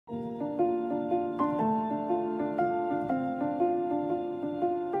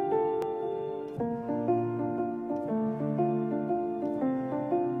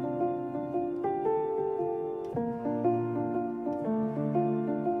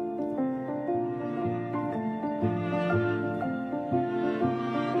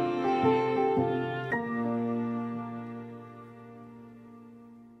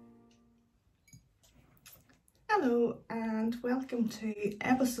to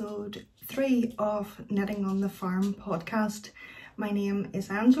episode 3 of Knitting on the Farm podcast. My name is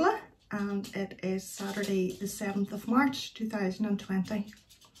Angela and it is Saturday the 7th of March 2020.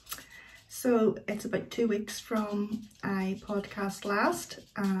 So it's about 2 weeks from I podcast last,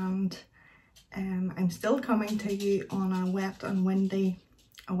 and I'm still coming to you on a wet and windy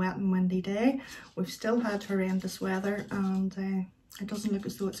day. We've still had horrendous weather, and it doesn't look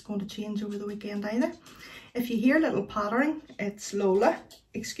as though it's going to change over the weekend either. If you hear little pattering, it's Lola.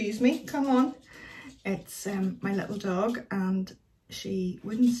 Excuse me, come on. It's my little dog, and she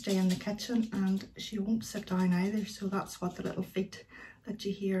wouldn't stay in the kitchen and she won't sit down either. So that's what the little feet that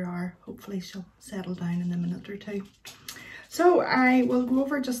you hear are. Hopefully she'll settle down in a minute or two. So I will go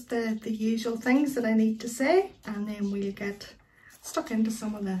over just the usual things that I need to say, and then we'll get stuck into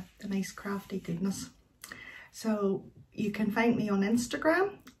some of the nice crafty goodness. So you can find me on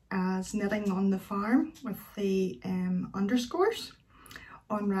Instagram as Knitting on the Farm with the underscores,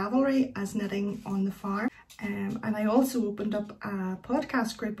 on Ravelry as Knitting on the Farm, and I also opened up a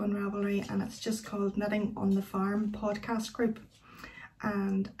podcast group on Ravelry, and it's just called Knitting on the Farm podcast group.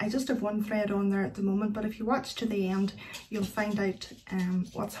 And I just have one thread on there at the moment, but if you watch to the end you'll find out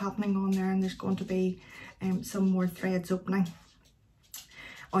what's happening on there, and there's going to be some more threads opening.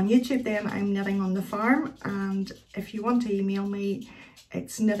 On YouTube then I'm Knitting on the Farm, and if you want to email me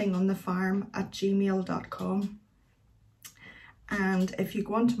it's knittingonthefarm@gmail.com. And if you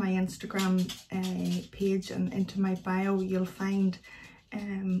go onto my Instagram page and into my bio, you'll find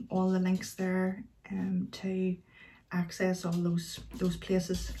all the links there to access all those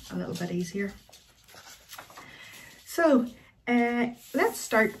places a little bit easier. So let's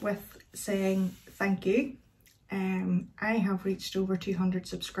start with saying thank you. I have reached over 200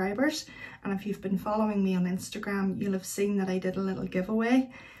 subscribers, and if you've been following me on Instagram you'll have seen that I did a little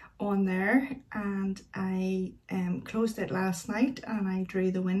giveaway on there, and I closed it last night and I drew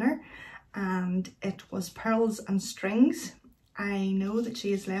the winner, and it was Pearls and Strings. I know that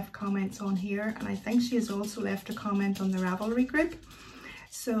she has left comments on here, and I think she has also left a comment on the Ravelry group.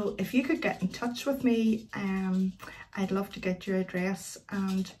 So if you could get in touch with me, I'd love to get your address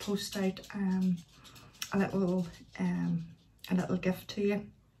and post out a little gift to you.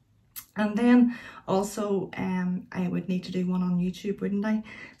 And then also I would need to do one on YouTube, wouldn't I?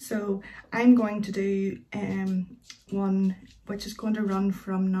 So I'm going to do one which is going to run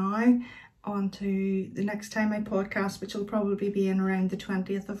from now on to the next time I podcast, which will probably be in around the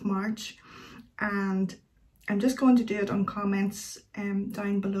 20th of March. And I'm just going to do it on comments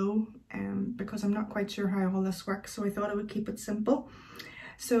down below because I'm not quite sure how all this works, so I thought I would keep it simple.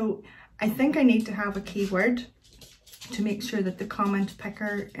 So I think I need to have a keyword to make sure that the comment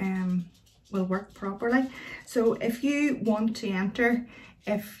picker will work properly. So if you want to enter,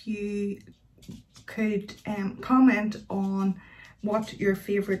 if you could comment on what your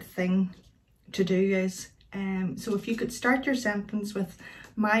favorite thing to do is. So if you could start your sentence with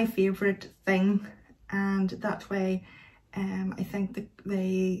my favorite thing, and that way I think the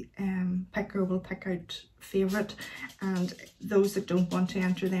picker will pick out favorite, and those that don't want to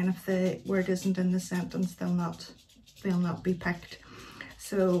enter, then if the word isn't in the sentence they'll not be picked.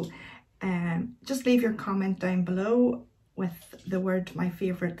 So just leave your comment down below with the word my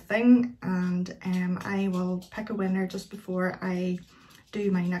favorite thing, and I will pick a winner just before I do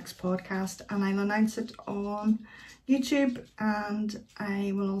my next podcast, and I'll announce it on YouTube, and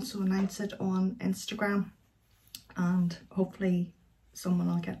I will also announce it on Instagram, and hopefully someone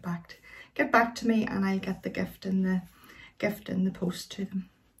will get back to me, and I'll get the gift in the post to them.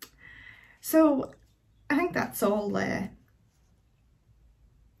 So I think that's all the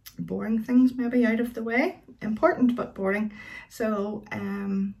boring things maybe out of the way. Important but boring. So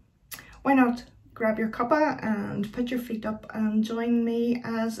why not grab your cuppa and put your feet up and join me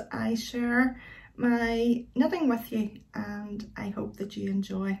as I share my knitting with you, and I hope that you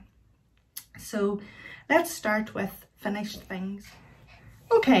enjoy. So let's start with finished things.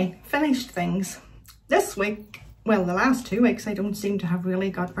 Okay, finished things. This week, well, the last 2 weeks I don't seem to have really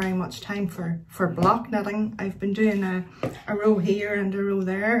got very much time for block knitting. I've been doing a row here and a row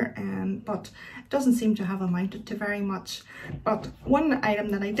there, but it doesn't seem to have amounted to very much. But one item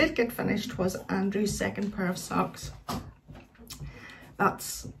that I did get finished was Andrew's second pair of socks.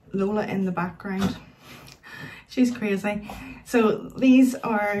 That's Lola in the background. She's crazy. So these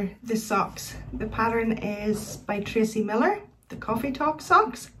are the socks. The pattern is by Tracy Miller, the Coffee Talk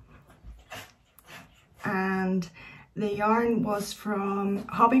socks. And the yarn was from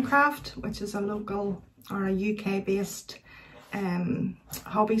Hobbycraft, which is a local or a UK based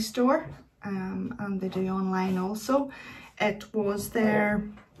hobby store, and they do online also. It was their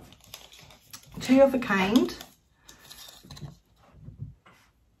 2 of a kind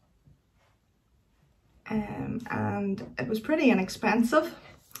and it was pretty inexpensive.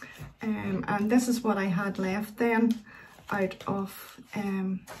 And this is what I had left then out of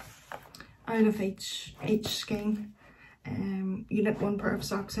each skein. You knit one pair of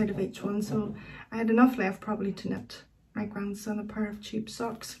socks out of each one, so I had enough left probably to knit my grandson a pair of cheap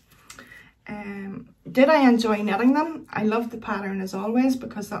socks. Did I enjoy knitting them? I loved the pattern as always,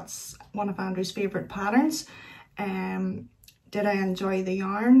 because that's one of Andrew's favourite patterns. Did I enjoy the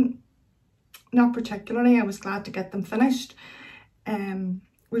yarn? Not particularly. I was glad to get them finished.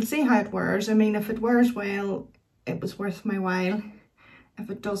 We'll see how it wears. I mean, if it wears well, it was worth my while. If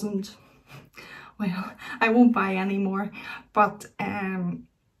it doesn't, well, I won't buy any more. But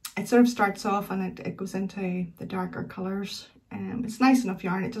it sort of starts off and it goes into the darker colours. It's nice enough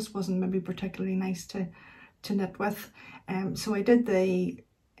yarn, it just wasn't maybe particularly nice to knit with. So I did the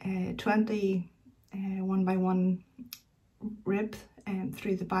 20 1x1 rib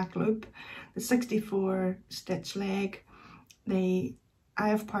through the back loop, the 64 stitch leg, the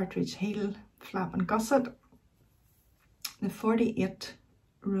Eye of Partridge heel flap and gusset, the 48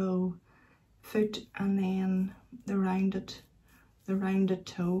 row foot, and then the rounded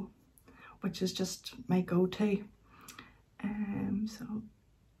toe, which is just my go-to. So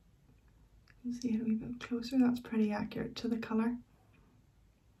you see it a wee bit closer. That's pretty accurate to the colour.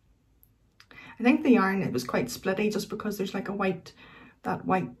 I think the yarn, it was quite splitty just because there's like that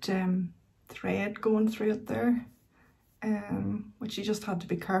white thread going through it there, which you just had to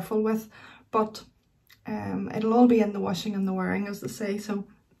be careful with. But it'll all be in the washing and the wearing, as they say, so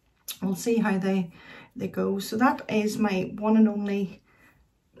we'll see how they go. So that is my one and only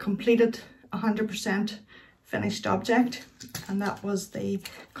completed 100% finished object, and that was the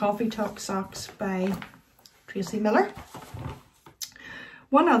Coffee Talk socks by Tracy Miller.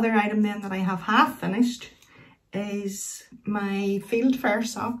 One other item then that I have half finished is my Field Fair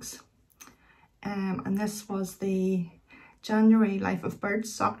socks, and this was the January Life of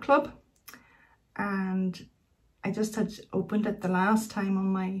Birds sock club, and I just had opened it the last time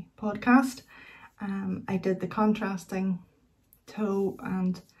on my podcast. I did the contrasting toe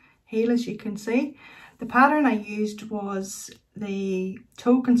and heel, as you can see. The pattern I used was the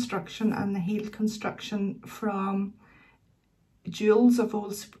toe construction and the heel construction from Jewels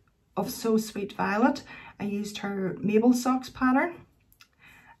of So Sweet Violet. I used her Mabel Socks pattern.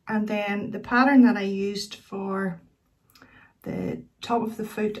 And then the pattern that I used for the top of the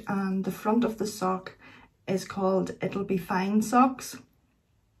foot and the front of the sock is called It'll Be Fine Socks,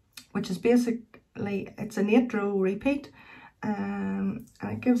 which is basically, it's an 8-row repeat, and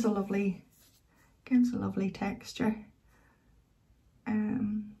it gives a lovely texture.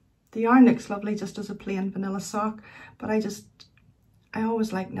 The yarn looks lovely just as a plain vanilla sock, but I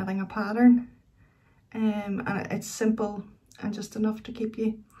always like knitting a pattern, and it's simple and just enough to keep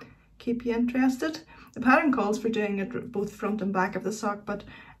you interested. The pattern calls for doing it both front and back of the sock, but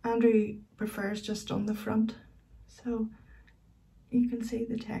Andrew prefers just on the front, so you can see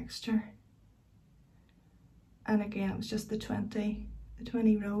the texture. And again, it was just the 20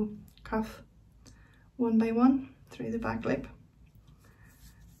 row cuff, 1x1 through the back loop.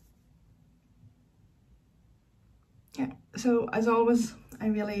 Yeah, so as always, I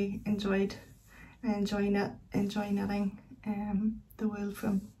really enjoy knitting the wool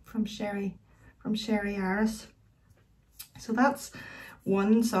from Sherry Aris. So that's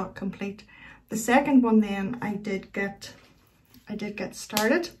one sock complete. The second one then I did get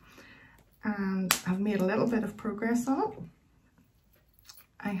started, and I've made a little bit of progress on it.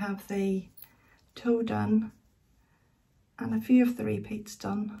 I have the toe done and a few of the repeats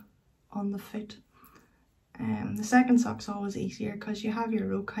done on the foot. The second sock's always easier because you have your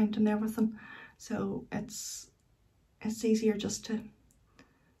row count and everything, so it's easier just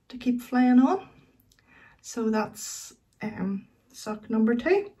to keep flying on. So that's sock number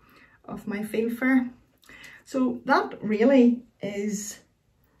 2 of my Field Fair. So that really is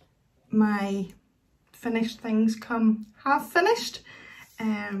my finished things come half finished.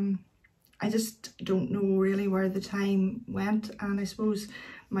 I just don't know really where the time went, and I suppose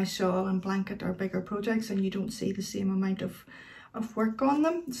my shawl and blanket are bigger projects and you don't see the same amount of work on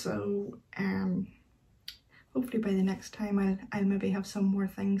them. So hopefully by the next time I'll maybe have some more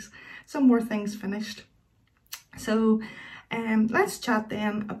things finished. So let's chat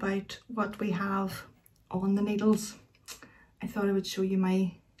then about what we have on the needles. I thought I would show you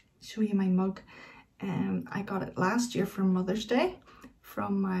my mug. I got it last year for Mother's Day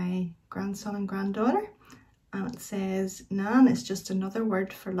from my grandson and granddaughter, and it says Nan is just another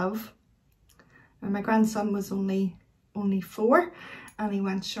word for love. And my grandson was only 4, and he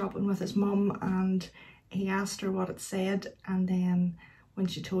went shopping with his mum and he asked her what it said, and then when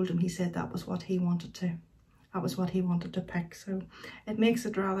she told him, he said that was what he wanted to pick. So it makes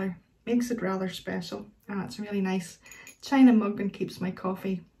it rather special, and it's a really nice china mug and keeps my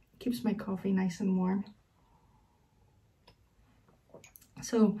coffee nice and warm.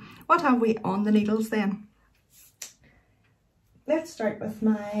 So what have we on the needles then? Let's start with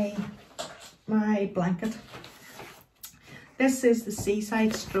my blanket. This is the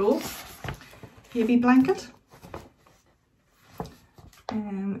Seaside Stroll baby blanket.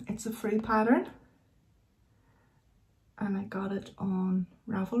 It's a free pattern, and I got it on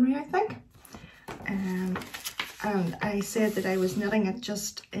Ravelry, I think. And I said that I was knitting it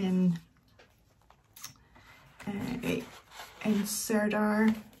just in Serdar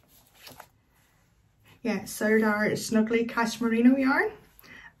Snuggly Cashmerino yarn,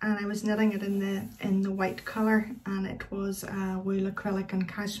 and I was knitting it in the white colour, and it was a wool acrylic and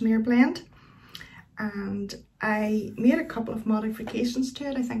cashmere blend. And I made a couple of modifications to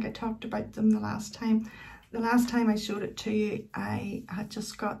it. I think I talked about them the last time. The last time I showed it to you, I had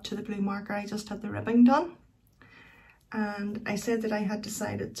just got to the blue marker. I just had the ribbing done, and I said that I had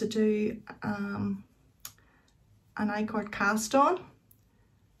decided to do an I-cord cast on.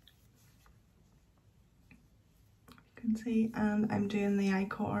 You can see, and I'm doing the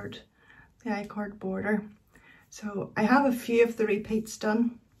I-cord border. So I have a few of the repeats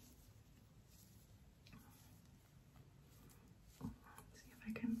done.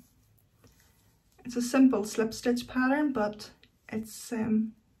 It's a simple slip stitch pattern, but it's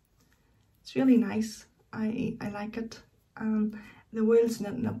really nice. I like it. The wool's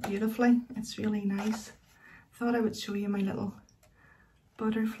knitting up beautifully. It's really nice. Thought I would show you my little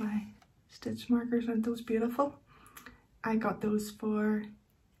butterfly stitch markers. Aren't those beautiful? I got those for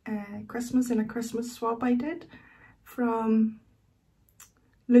Christmas in a Christmas swap I did from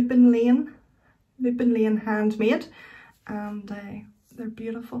Lupin Lane Handmade, and they're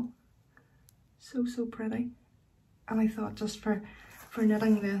beautiful. So pretty. And I thought just for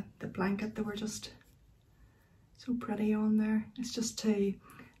knitting the blanket, they were just so pretty on there. It's just to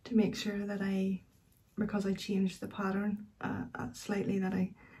make sure that because I changed the pattern slightly, that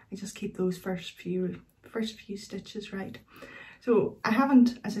I just keep those first few stitches right. So I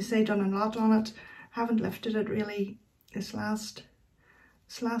haven't, as I say, done a lot on it. Haven't lifted it really this last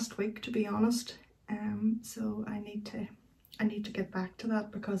week, to be honest. So I need to get back to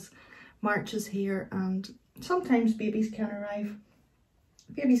that, because March is here, and sometimes babies can arrive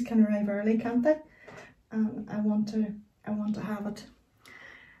early, can't they? And I want to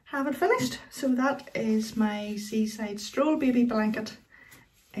have it finished. So that is my Seaside Stroll baby blanket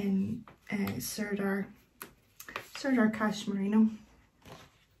in Serdar Cashmerino.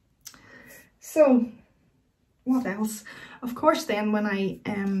 So what else? Of course, then when I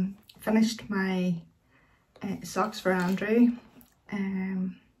finished my socks for Andrew,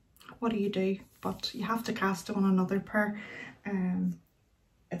 what do? But you have to cast on another pair.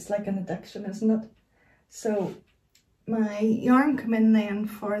 It's like an addiction, isn't it? So my yarn came in then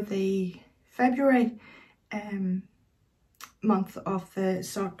for the February month of the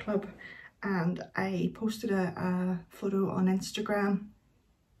sock club, and I posted a photo on Instagram.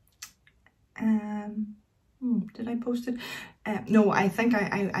 Did I post it? No, I think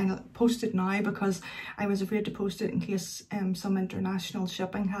I posted now, because I was afraid to post it in case some international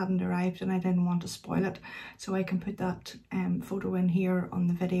shipping hadn't arrived, and I didn't want to spoil it. So I can put that photo in here on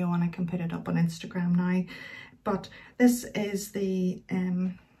the video, and I can put it up on Instagram now. But this is the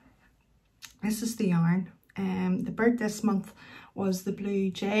yarn. The bird this month was the Blue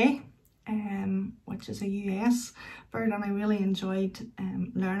Jay, which is a US bird, and I really enjoyed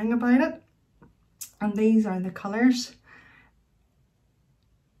learning about it. And these are the colours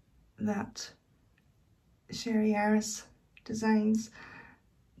that Sherry Aris Designs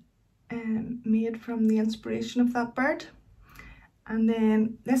made from the inspiration of that bird. And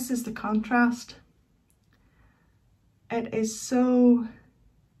then this is the contrast. It is so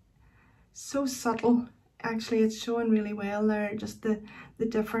subtle. Actually, it's showing really well there, just the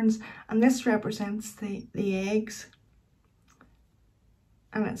difference. And this represents the eggs.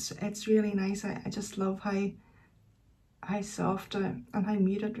 And it's really nice. I just love how soft and how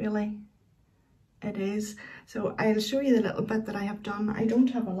muted really it is. So I'll show you the little bit that I have done. I don't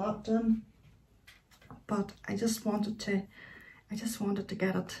have a lot done, but I just wanted to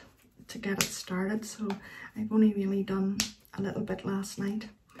get it started. So I've only really done a little bit last night.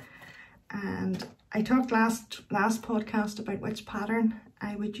 And I talked last podcast about which pattern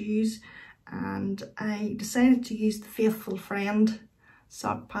I would use, and I decided to use the Faithful Friend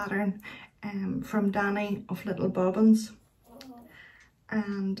sock pattern from Danny of Little Bobbins,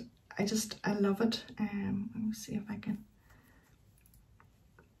 and I love it. Let me see if I can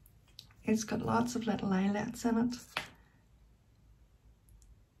It's got lots of little eyelets in it.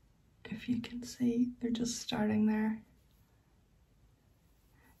 If you can see, they're just starting there.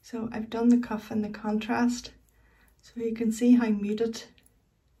 So I've done the cuff in the contrast, so you can see how muted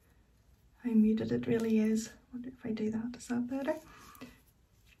it really is. I wonder if I do that, is that better?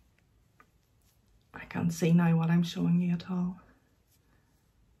 I can't see now what I'm showing you at all.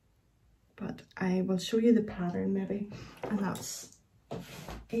 But I will show you the pattern maybe, and that's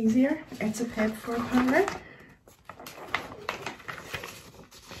easier. It's a paid for pattern,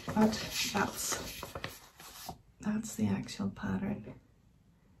 but that's the actual pattern.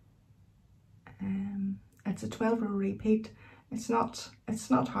 It's a 12-row repeat. It's not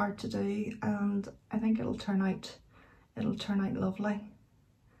hard to do, and I think it'll turn out lovely.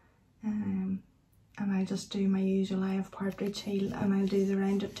 And I just do my usual eye of partridge heel, and I'll do the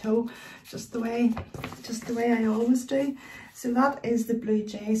rounded toe just the way I always do. So that is the Blue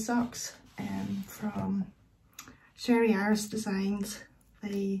Jay socks from Sherry Iris Designs,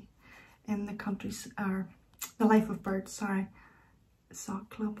 the Life of Birds, sorry, sock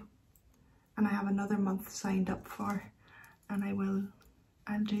club. And I have another month signed up for, and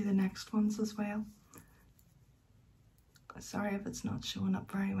I'll do the next ones as well. Sorry if it's not showing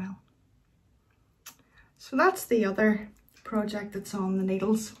up very well. So that's the other project that's on the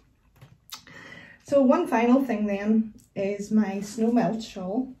needles. So one final thing then is my snow melt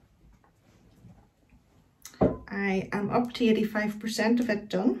shawl. I am up to 85% of it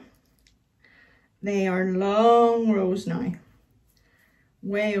done. They are long rows now,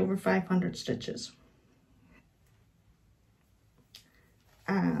 way over 500 stitches.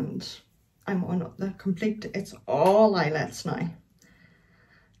 And I'm on the complete, it's all eyelets now.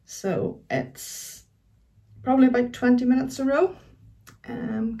 So it's probably about 20 minutes a row.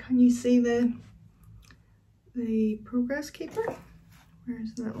 Can you see the progress keeper?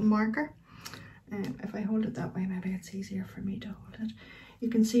 Where's the little marker? If I hold it that way, maybe it's easier for me to hold it. You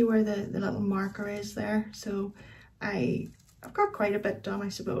can see where the little marker is there. So I've got quite a bit done, I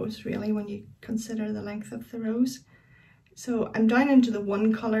suppose, really, when you consider the length of the rows. So I'm down into the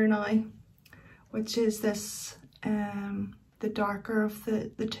one colour now, which is this, the darker of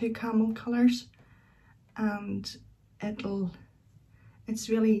the two camel colours. And it's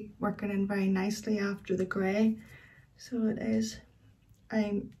really working in very nicely after the grey. So it is.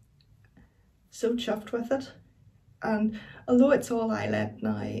 I'm so chuffed with it. And although it's all eyelet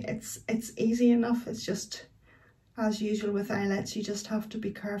now, it's easy enough. It's just, as usual with eyelets, you just have to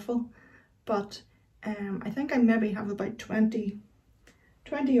be careful. But I think I maybe have about 20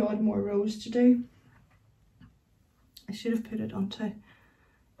 odd more rows to do. I should have put it onto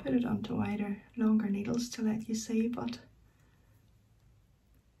wider, longer needles to let you see, but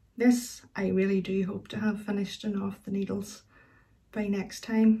this I really do hope to have finished and off the needles by next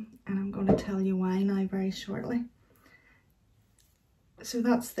time, and I'm going to tell you why now very shortly. So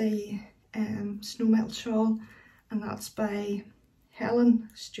that's the snow melt shawl, and that's by Helen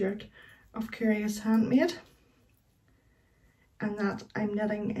Stewart of Curious Handmade, and that I'm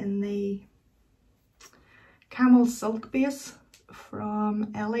knitting in the camel silk base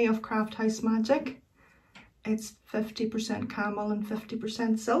from Ellie of Craft House Magic. It's 50% camel and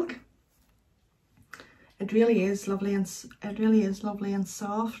 50% silk. It really is lovely and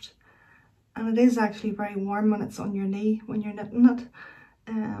soft, and it is actually very warm when it's on your knee when you're knitting it.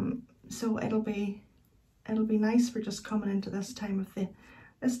 So it'll be nice for just coming into this time of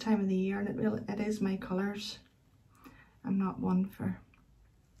the year, and it is my colours. I'm not one for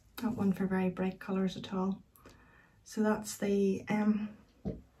very bright colours at all. So that's the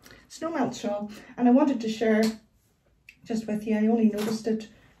snow melt shawl, and I wanted to share just with you. I only noticed it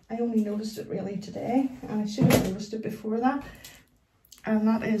really today, and I should have noticed it before that. And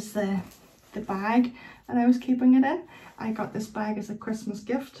that is the bag that I was keeping it in. I got this bag as a Christmas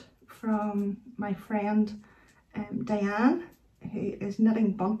gift from my friend Diane, who is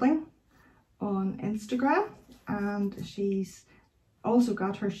Knitting Bunting on Instagram, and she's also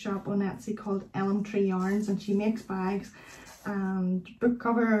got her shop on Etsy called Elm Tree Yarns, and she makes bags and book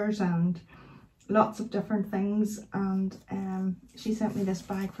covers and lots of different things. And she sent me this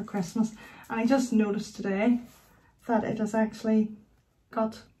bag for Christmas, and I just noticed today that it has actually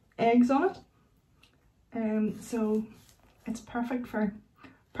got eggs on it. So it's perfect for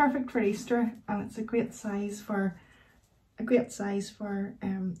Easter, and it's a great size for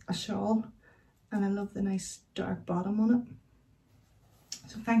a shawl, and I love the nice dark bottom on it.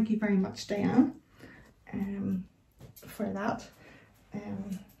 So thank you very much, Diane, for that.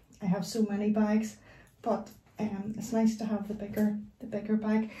 I have so many bags, but it's nice to have the bigger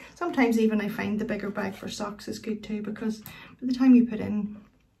bag. Sometimes even I find the bigger bag for socks is good too, because by the time you put in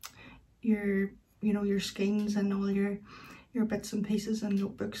your you know, your skeins and all your bits and pieces and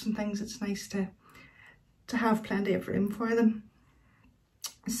notebooks and things. It's nice to have plenty of room for them.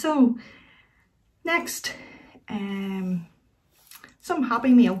 So next, some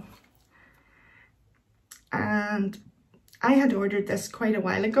Happy Meal. And I had ordered this quite a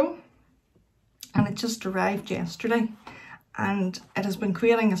while ago, and it just arrived yesterday, and it has been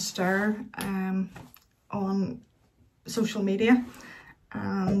creating a stir on social media,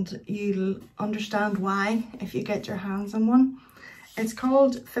 and you'll understand why if you get your hands on one. It's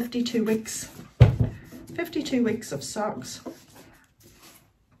called 52 Weeks. 52 Weeks of Socks,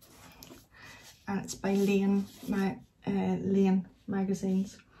 and it's by Lane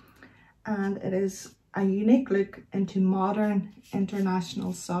Magazines, and it is a unique look into modern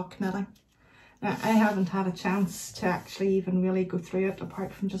international sock knitting. Now, I haven't had a chance to actually even really go through it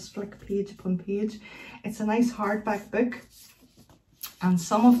apart from just flick page upon page. It's a nice hardback book, and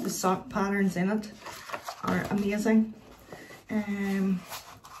some of the sock patterns in it are amazing.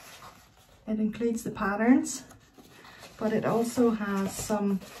 It includes the patterns, but it also has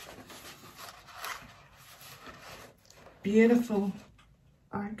some beautiful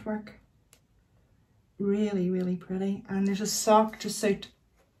artwork. Really, really pretty. And there's a sock to suit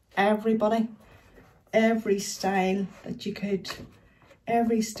everybody, every style that you could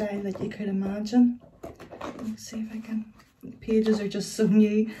imagine. Let's see if I can. The pages are just so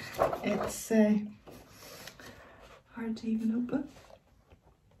new. It's hard to even open.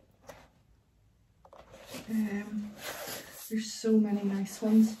 There's so many nice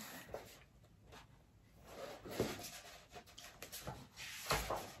ones.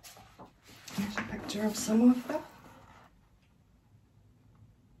 Here's a picture of some of them.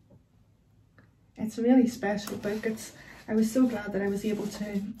 It's a really special book. I was so glad that I was able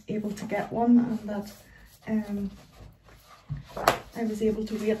to get one, and that I was able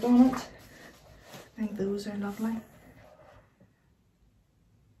to wait on it. I think those are lovely.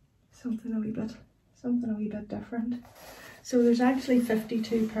 Something a wee bit different. So there's actually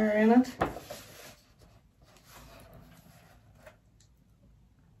 52 pair in it.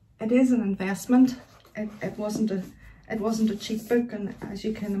 It is an investment. It wasn't a cheap book, and as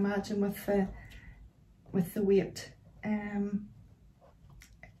you can imagine with the weight,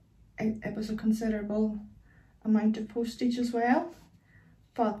 it was a considerable amount of postage as well,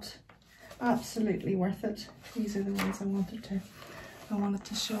 but absolutely worth it. These are the ones I wanted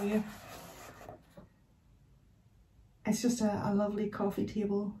to show you. It's just a lovely coffee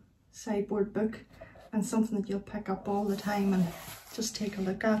table sideboard book, and something that you'll pick up all the time and just take a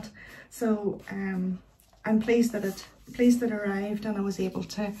look at. So I'm pleased that it arrived and I was able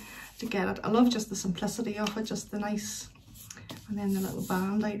to get it. I love just the simplicity of it, just the nice, and then the little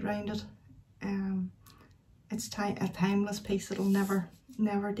band out round it. It's a timeless piece. It'll never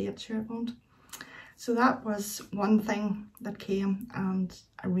date, sure it won't. So that was one thing that came, and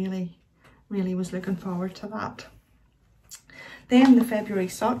I really was looking forward to that. Then the February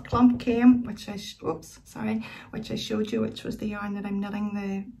sock clump came, which I showed you, which was the yarn that I'm knitting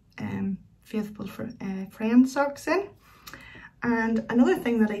the Faithful Friend socks in. And another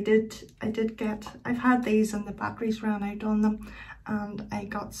thing that I did get, I've had these and the batteries ran out on them, and I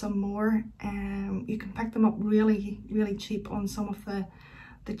got some more. You can pick them up really cheap on some of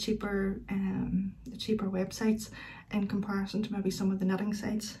the cheaper websites in comparison to maybe some of the knitting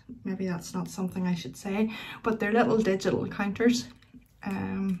sites. Maybe that's not something I should say, but they're little digital counters.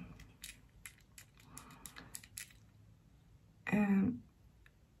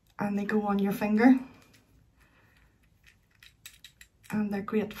 And they go on your finger, and they're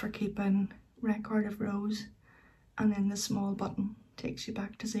great for keeping record of rows, and then the small button takes you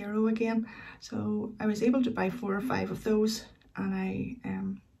back to 0 again. So I was able to buy 4 or 5 of those,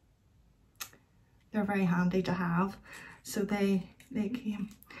 and they're very handy to have. So they came.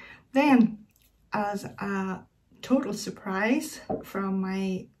 Then, as a total surprise from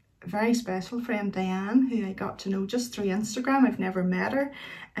my very special friend Diane, who I got to know just through Instagram. I've never met her,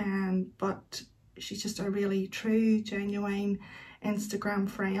 but she's just a really true, genuine Instagram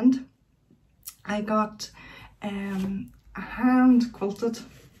friend. I got a hand quilted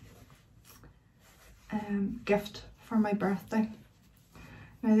gift for my birthday.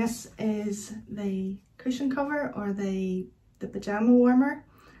 Now this is the cushion cover, or the pajama warmer.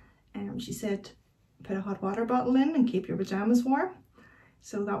 She said put a hot water bottle in and keep your pajamas warm.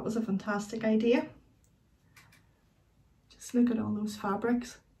 So that was a fantastic idea. Just look at all those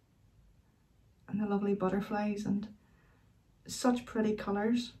fabrics and the lovely butterflies and such pretty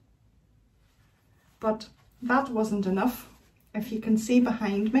colours. But that wasn't enough. If you can see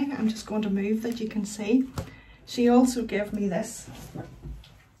behind me, I'm just going to move that you can see. She also gave me this.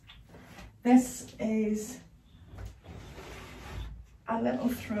 This is a little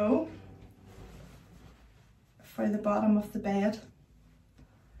throw for the bottom of the bed.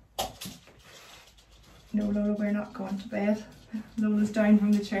 No, Lola, we're not going to bed. Lola's down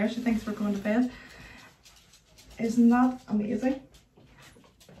from the chair, she thinks we're going to bed. Isn't that amazing?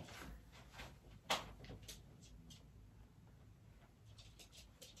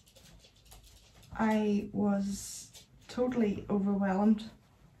 I was totally overwhelmed.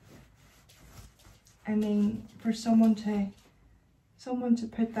 I mean, for someone to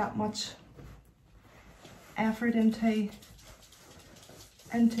put that much effort into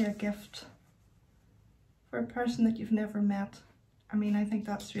a gift for a person that you've never met. I mean, I think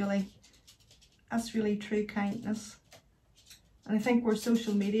that's really true kindness. And I think where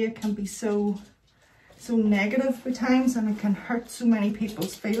social media can be so negative at times, and it can hurt so many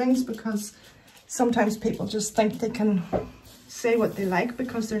people's feelings, because sometimes people just think they can say what they like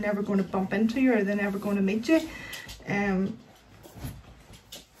because they're never going to bump into you or they're never going to meet you.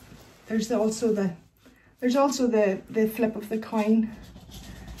 There's also the flip of the coin,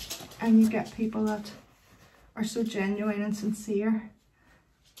 and you get people that are so genuine and sincere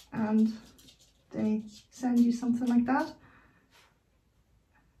and they send you something like that.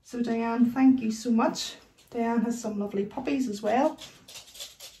 So Diane, thank you so much. Diane has some lovely puppies as well,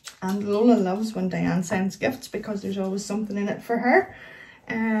 and Lola loves when Diane sends gifts because there's always something in it for her.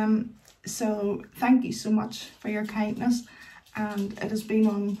 So thank you so much for your kindness, and it has been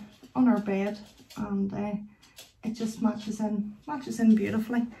on our bed, and it just matches in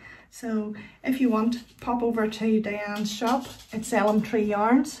beautifully. So if you want, pop over to Diane's shop. It's Elm Tree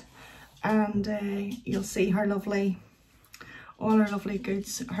Yarns, and you'll see her all her lovely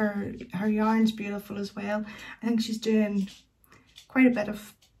goods. Her yarn's beautiful as well. I think she's doing quite a bit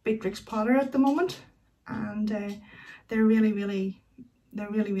of beatrix potter at the moment, and they're really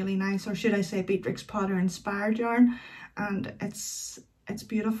nice, or should I say beatrix potter inspired yarn, and it's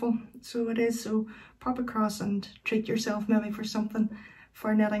beautiful. So it is. So pop across and treat yourself maybe for something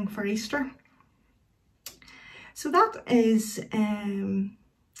for knitting for Easter. So that is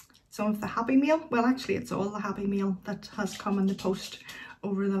some of the Happy Mail. Well, actually it's all the Happy Mail that has come in the post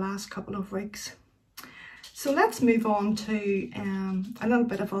over the last couple of weeks. So let's move on to a little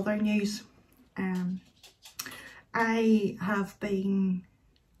bit of other news. I have been,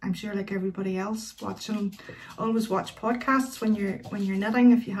 I'm sure like everybody else, always watch podcasts when you're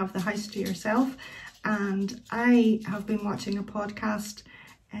knitting, if you have the house to yourself. And I have been watching a podcast.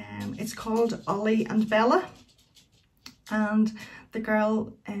 It's called Ollie and Bella, and the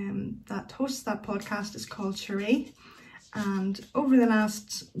girl that hosts that podcast is called Cherie. And over the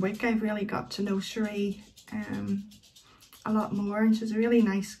last week I've really got to know Cherie a lot more, and she's a really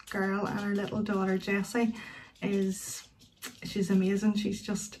nice girl, and her little daughter Jessie she's amazing. She's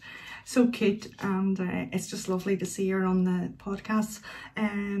just so cute, and it's just lovely to see her on the podcasts.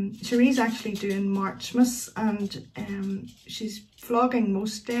 Cherie's actually doing Marchmas, and she's vlogging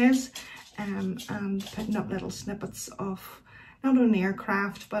most days, and putting up little snippets of not only her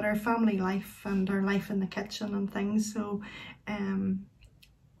craft but her family life and her life in the kitchen and things. So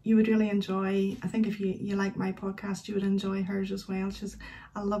you would really enjoy, I think if you like my podcast, you would enjoy hers as well. She's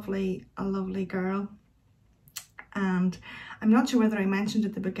a lovely girl. And I'm not sure whether I mentioned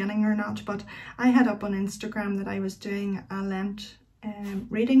at the beginning or not, but I had up on Instagram that I was doing a Lent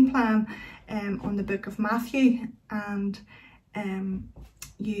reading plan on the book of Matthew, and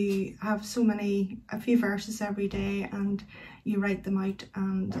you have a few verses every day, and you write them out,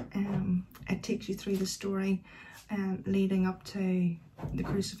 and it takes you through the story leading up to the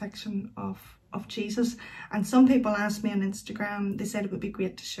crucifixion of Jesus. And some people asked me on Instagram, they said it would be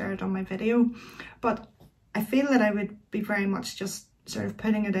great to share it on my video, but I feel that I would be very much just sort of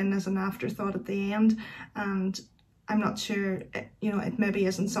putting it in as an afterthought at the end, and I'm not sure, it maybe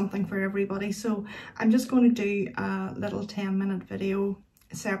isn't something for everybody. So I'm just going to do a little 10-minute video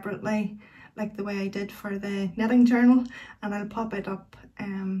separately, like the way I did for the knitting journal, and I'll pop it up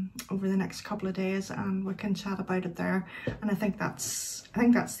over the next couple of days, and we can chat about it there. And I think that's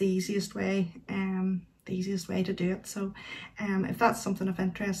the easiest way. The easiest way to do it. So if that's something of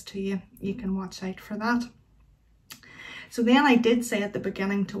interest to you, you can watch out for that. So then I did say at the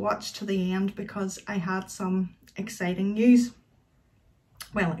beginning to watch to the end, because I had some exciting news.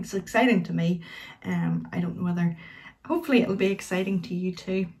 Well, it's exciting to me. I don't know whether, hopefully it'll be exciting to you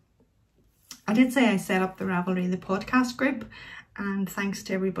too. I did say I set up the Ravelry, the podcast group, and thanks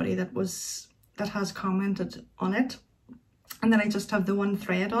to everybody that has commented on it. And then I just have the one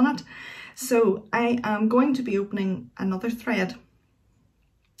thread on it. So I am going to be opening another thread,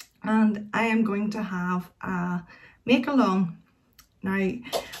 and I am going to have a make along. Now,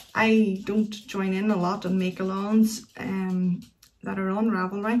 I don't join in a lot on make-alongs that are on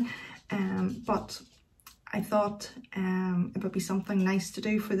Ravelry, but I thought it would be something nice to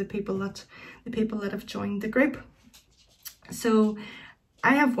do for the people that have joined the group. So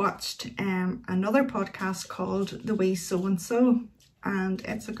I have watched another podcast called The Wee So and So, and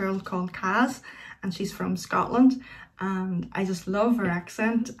it's a girl called Kaz, and she's from Scotland, and I just love her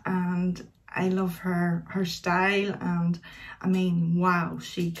accent, and I love her style, and I mean, wow,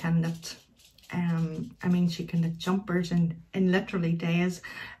 she can knit. I mean, she can knit jumpers in literally days.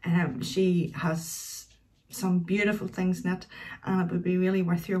 She has some beautiful things knit, and it would be really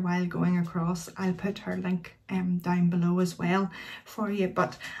worth your while going across. I'll put her link down below as well for you.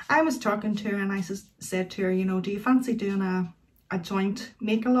 But I was talking to her, and I said to her, you know, do you fancy doing a joint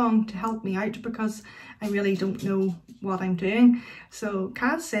make along to help me out, because I really don't know what I'm doing. So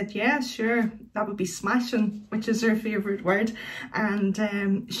Kaz said, yeah, sure, that would be smashing, which is her favourite word, and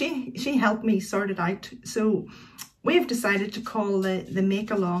she helped me sort it out. So we've decided to call the make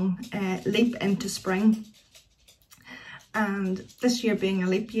along Leap into Spring, and this year being a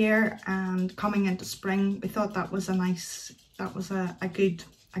leap year and coming into spring, we thought that was a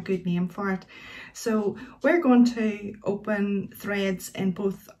good name for it. So we're going to open threads in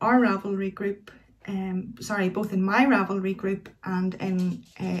both our Ravelry group, both in my Ravelry group and in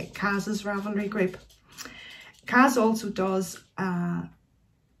Kaz's Ravelry group. Kaz also does a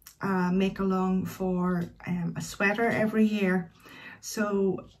make along for a sweater every year.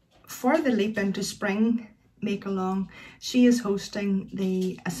 So for the Leap into Spring make along, she is hosting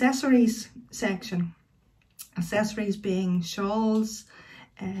the accessories section. Accessories being shawls,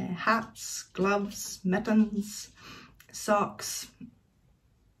 hats, gloves, mittens, socks,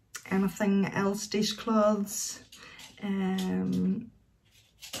 anything else, dishcloths. I'm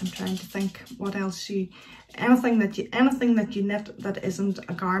trying to think what else anything that you knit that isn't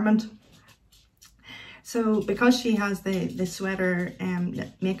a garment. So because she has the sweater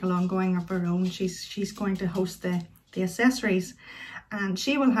make along going of her own, she's going to host the accessories. And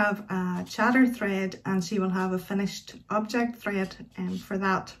she will have a chatter thread, and she will have a finished object thread for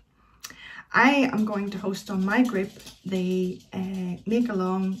that. I am going to host on my group the make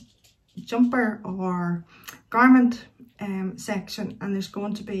along jumper or garment section, and there's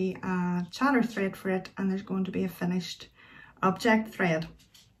going to be a chatter thread for it, and there's going to be a finished object thread.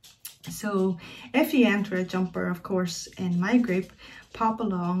 So if you enter a jumper, of course, in my group, pop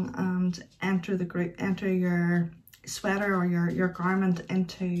along and enter your sweater or your garment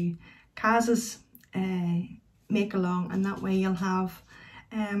into Kaz's make along, and that way you'll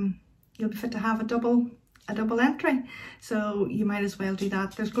be fit to have a double entry. So you might as well do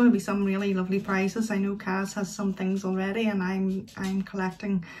that. There's going to be some really lovely prizes. I know Kaz has some things already, and I'm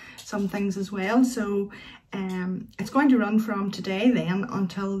collecting some things as well. So it's going to run from today then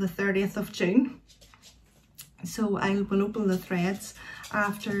until the 30th of June. So I will open the threads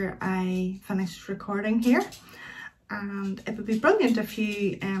after I finish recording here. And it would be brilliant if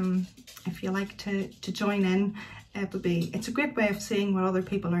you like to join in. It's a great way of seeing what other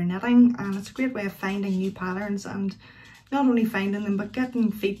people are knitting, and it's a great way of finding new patterns, and not only finding them but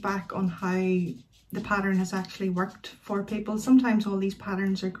getting feedback on how the pattern has actually worked for people. Sometimes all these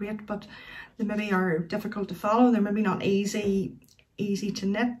patterns are great, but they maybe are difficult to follow. They're maybe not easy to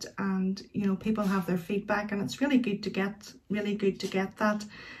knit, and you know, people have their feedback, and it's really good to get that.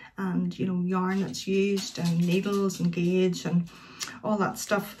 And you know, yarn that's used, and needles and gauge and all that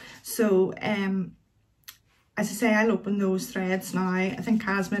stuff. So as I say, I'll open those threads now. I think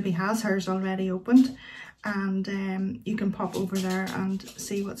Kaz maybe has hers already opened, and you can pop over there and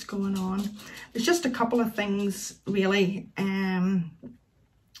see what's going on. There's just a couple of things really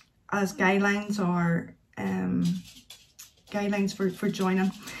as guidelines or guidelines for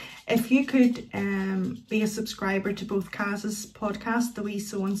joining. If you could be a subscriber to both Kaz's podcast, The Wee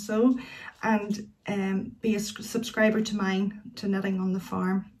So and So, and be a subscriber to mine, to Knitting on the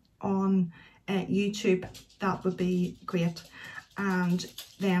Farm on YouTube, that would be great. And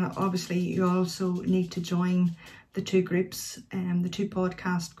then obviously you also need to join the two groups, the two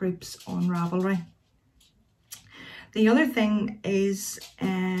podcast groups on Ravelry. The other thing is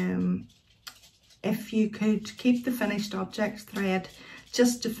if you could keep the finished objects thread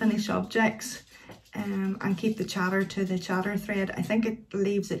just to finish objects, and keep the chatter to the chatter thread. I think it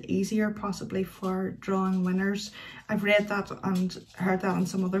leaves it easier possibly for drawing winners. I've read that and heard that on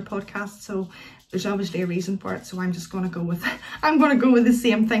some other podcasts, so there's obviously a reason for it. So I'm just going to go with the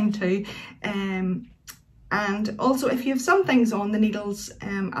same thing too. And also, if you have some things on the needles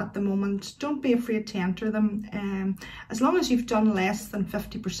at the moment, don't be afraid to enter them. As long as you've done less than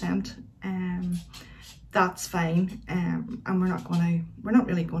 50%, that's fine, and we're not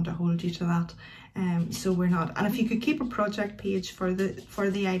really going to hold you to that. So we're not. And if you could keep a project page for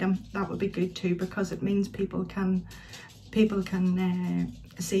the item, that would be good too, because it means people can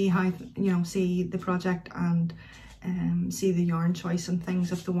see how, you know, see the project and see the yarn choice and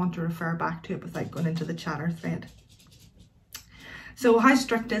things if they want to refer back to it without going into the chatter thread. So how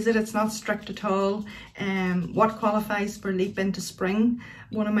strict is it? It's not strict at all. What qualifies for leap into spring?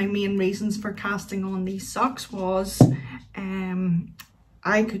 One of my main reasons for casting on these socks was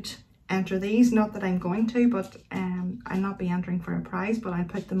I could enter these, not that I'm going to, but I'll not be entering for a prize, but I'll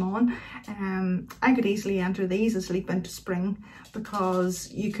put them on. I could easily enter these as leap into spring,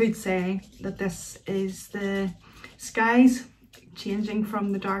 because you could say that this is the skies changing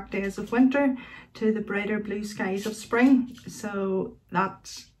from the dark days of winter to the brighter blue skies of spring. So that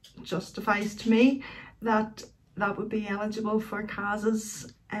justifies to me that that would be eligible for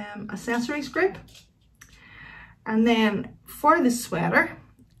Kaz's accessories group. And then for the sweater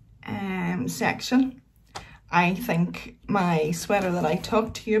section, I think my sweater that I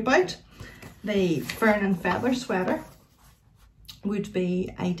talked to you about, the fern and feather sweater, would be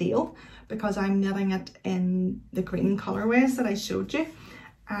ideal, because I'm knitting it in the green colorways that I showed you,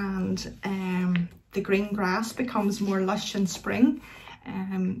 and the green grass becomes more lush in spring.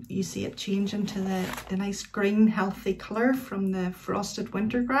 You see it change into the nice green healthy color from the frosted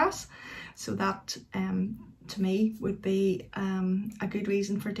winter grass. So that to me would be a good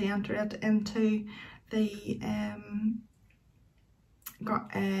reason for to enter it into the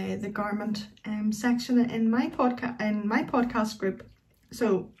garment section in my podcast group.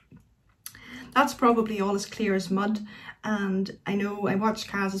 So that's probably all as clear as mud. And I know I watched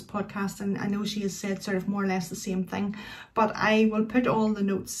Kaz's podcast, and I know she has said sort of more or less the same thing, but I will put all the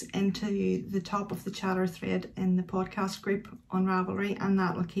notes into the top of the chatter thread in the podcast group on Ravelry, and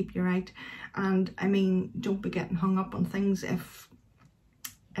that will keep you right. And I mean, don't be getting hung up on things if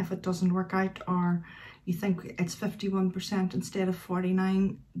it doesn't work out, or you think it's 51% instead of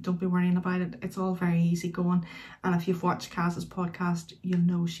 49, don't be worrying about it. It's all very easy going. And if you've watched Kaz's podcast, you'll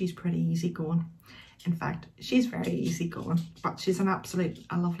know she's pretty easy going. In fact, she's very easy going, but she's a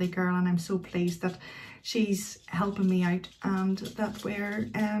lovely girl, and I'm so pleased that she's helping me out and that we're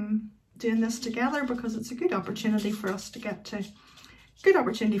doing this together, because it's a good opportunity for us to get to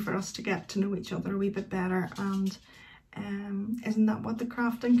know each other a wee bit better. And isn't that what the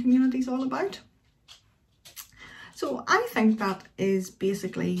crafting community is all about? So I think that is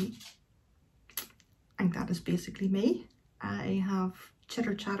basically me. I have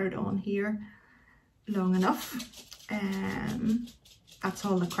chitter-chattered on here long enough. That's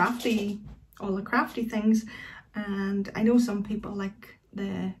all the crafty things, and I know some people like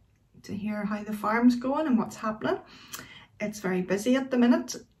to hear how the farm's going and what's happening. It's very busy at the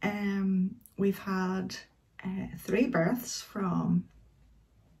minute. We've had 3 births from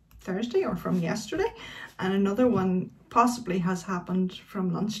Thursday or from yesterday, and another one possibly has happened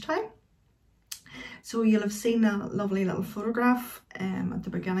from lunchtime. So you'll have seen a lovely little photograph at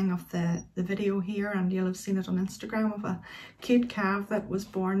the beginning of the video here, and you'll have seen it on Instagram, of a cute calf that was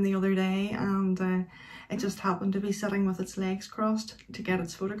born the other day, and it just happened to be sitting with its legs crossed to get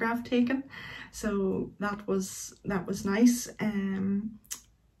its photograph taken. So that was nice.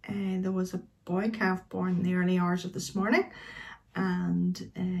 There was a boy calf born in the early hours of this morning,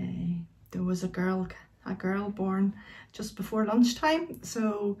 and there was a girl born just before lunchtime.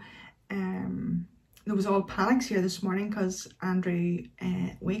 So there was all panics here this morning, because Andrew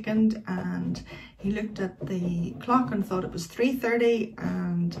wakened and he looked at the clock and thought it was 3:30,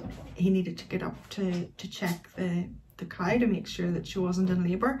 and he needed to get up to check the cow to make sure that she wasn't in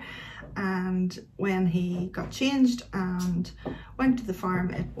labour. And when he got changed and went to the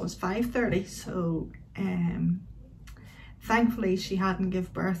farm, it was 5:30. So thankfully she hadn't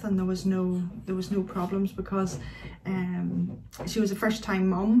give birth, and there was no problems, because she was a first-time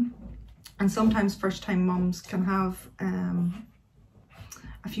mum. And sometimes first-time mums can have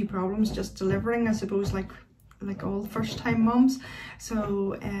a few problems just delivering, I suppose, like all first-time mums.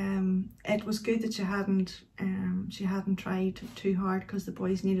 So it was good that she hadn't tried too hard, because the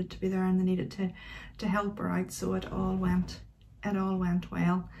boys needed to be there and they needed to help her out. So it all went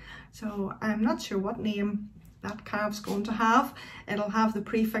well. So I'm not sure what name that calf's going to have. It'll have the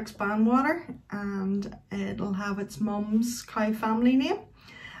prefix Banwater, and it'll have its mum's cow family name,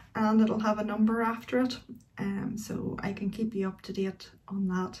 and it'll have a number after it, so I can keep you up to date on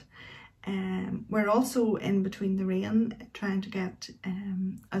that. We're also in between the rain trying to get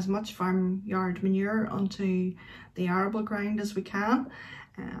as much farmyard manure onto the arable ground as we can.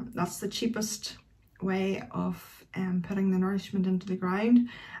 That's the cheapest way of putting the nourishment into the ground,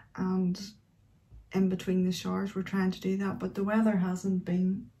 and in between the showers we're trying to do that, but the weather hasn't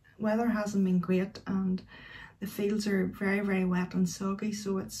been great, and the fields are very wet and soggy,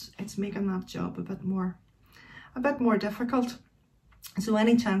 so it's making that job a bit more difficult. So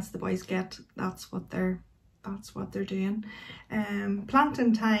any chance the boys get, that's what they're doing.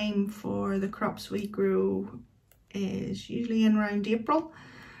 Planting time for the crops we grow is usually in around April,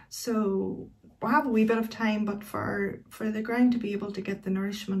 so we'll have a wee bit of time, but for the ground to be able to get the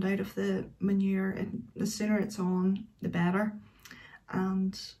nourishment out of the manure, the sooner it's on the better,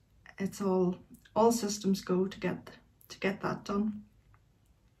 and it's all systems go to get that done.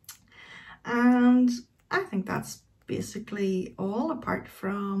 And I think that's basically all, apart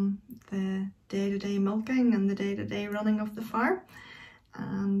from the day-to-day milking and the day-to-day running of the farm.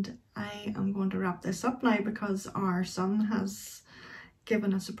 And I am going to wrap this up now because our son has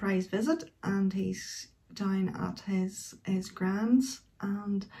given a surprise visit, and he's down at his grand's,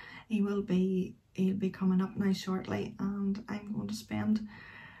 and he'll be coming up now shortly, and I'm going to spend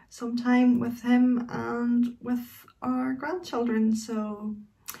some time with him and with our grandchildren. So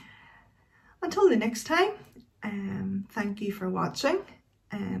until the next time, thank you for watching.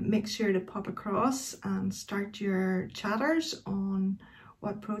 Make sure to pop across and start your chatters on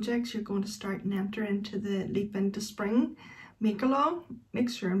what projects you're going to start and enter into the Leap Into Spring make along. Make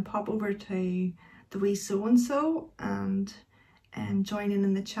sure and pop over to the wee so and so and join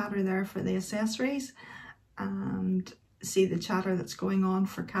in the chatter there for the accessories, and see the chatter that's going on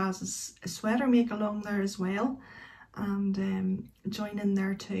for Kaz's sweater make along there as well, and join in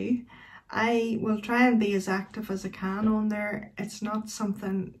there too. I will try and be as active as I can on there. It's not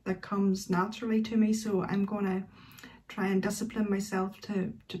something that comes naturally to me, so I'm going to try and discipline myself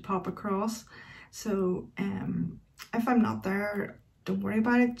to pop across. So if I'm not there, don't worry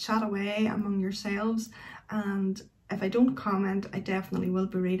about it, chat away among yourselves, and if I don't comment, I definitely will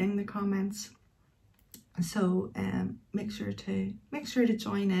be reading the comments. So make sure to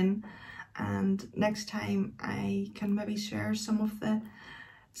join in, and next time I can maybe share some of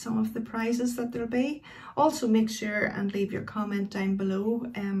the prizes that there'll be. Also make sure and leave your comment down below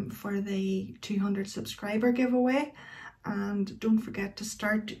for the 200 subscriber giveaway, and don't forget to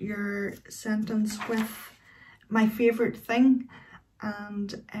start your sentence with my favorite thing,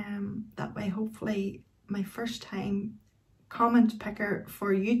 and that way hopefully my first time comment picker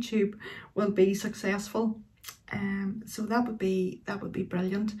for YouTube will be successful. So that would be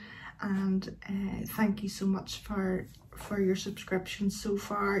brilliant, and thank you so much for your subscriptions so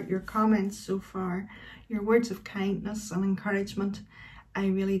far, your comments so far, your words of kindness and encouragement. I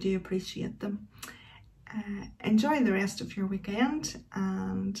really do appreciate them. Enjoy the rest of your weekend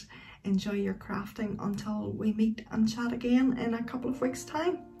and enjoy your crafting until we meet and chat again in a couple of weeks'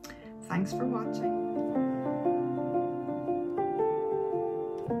 time. Thanks for watching.